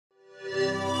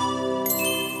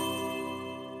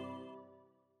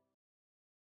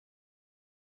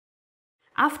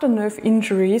After nerve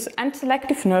injuries and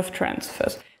selective nerve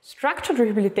transfers, structured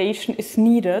rehabilitation is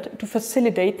needed to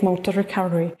facilitate motor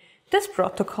recovery. This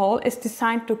protocol is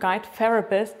designed to guide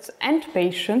therapists and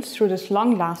patients through this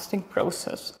long-lasting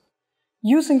process.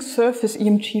 Using surface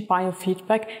EMG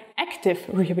biofeedback, active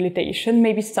rehabilitation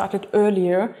may be started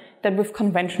earlier than with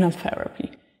conventional therapy.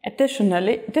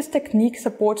 Additionally, this technique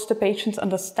supports the patient's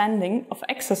understanding of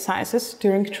exercises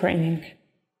during training.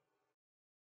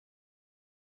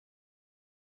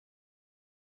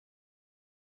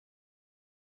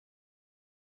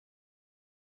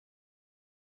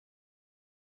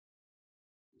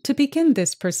 To begin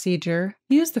this procedure,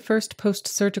 use the first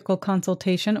post-surgical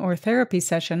consultation or therapy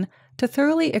session to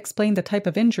thoroughly explain the type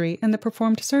of injury and the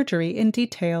performed surgery in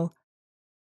detail.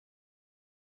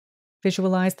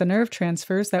 Visualize the nerve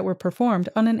transfers that were performed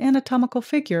on an anatomical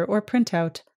figure or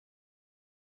printout.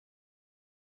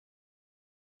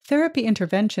 Therapy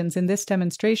interventions in this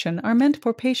demonstration are meant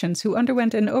for patients who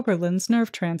underwent an Oberlins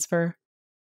nerve transfer.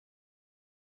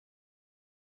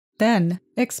 Then,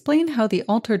 explain how the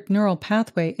altered neural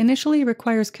pathway initially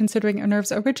requires considering a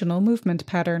nerve's original movement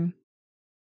pattern.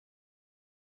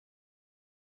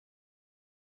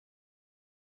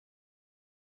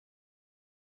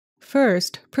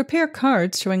 First, prepare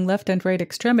cards showing left and right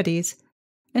extremities,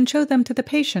 and show them to the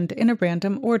patient in a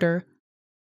random order.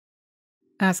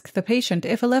 Ask the patient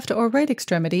if a left or right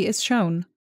extremity is shown.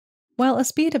 While a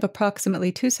speed of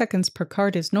approximately 2 seconds per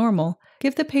card is normal,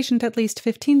 give the patient at least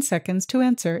 15 seconds to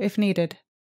answer if needed.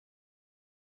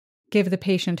 Give the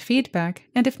patient feedback,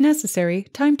 and if necessary,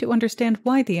 time to understand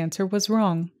why the answer was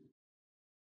wrong.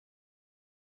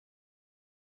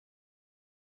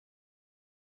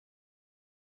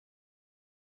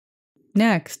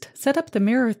 Next, set up the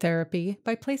mirror therapy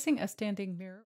by placing a standing mirror.